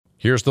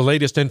Here's the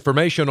latest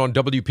information on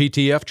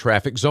WPTF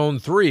Traffic Zone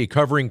 3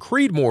 covering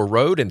Creedmoor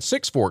Road and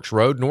Six Forks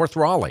Road, North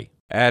Raleigh.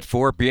 At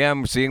 4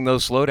 p.m., we're seeing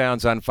those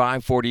slowdowns on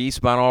 540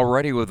 eastbound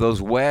already with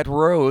those wet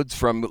roads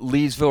from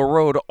Leesville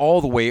Road all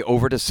the way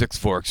over to Six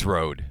Forks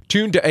Road.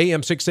 Tune to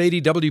AM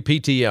 680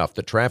 WPTF,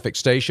 the traffic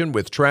station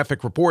with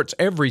traffic reports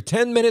every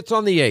 10 minutes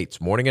on the 8s,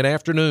 morning and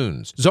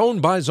afternoons.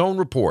 Zone-by-zone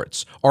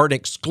reports are an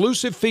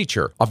exclusive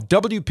feature of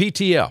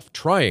WPTF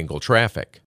Triangle Traffic.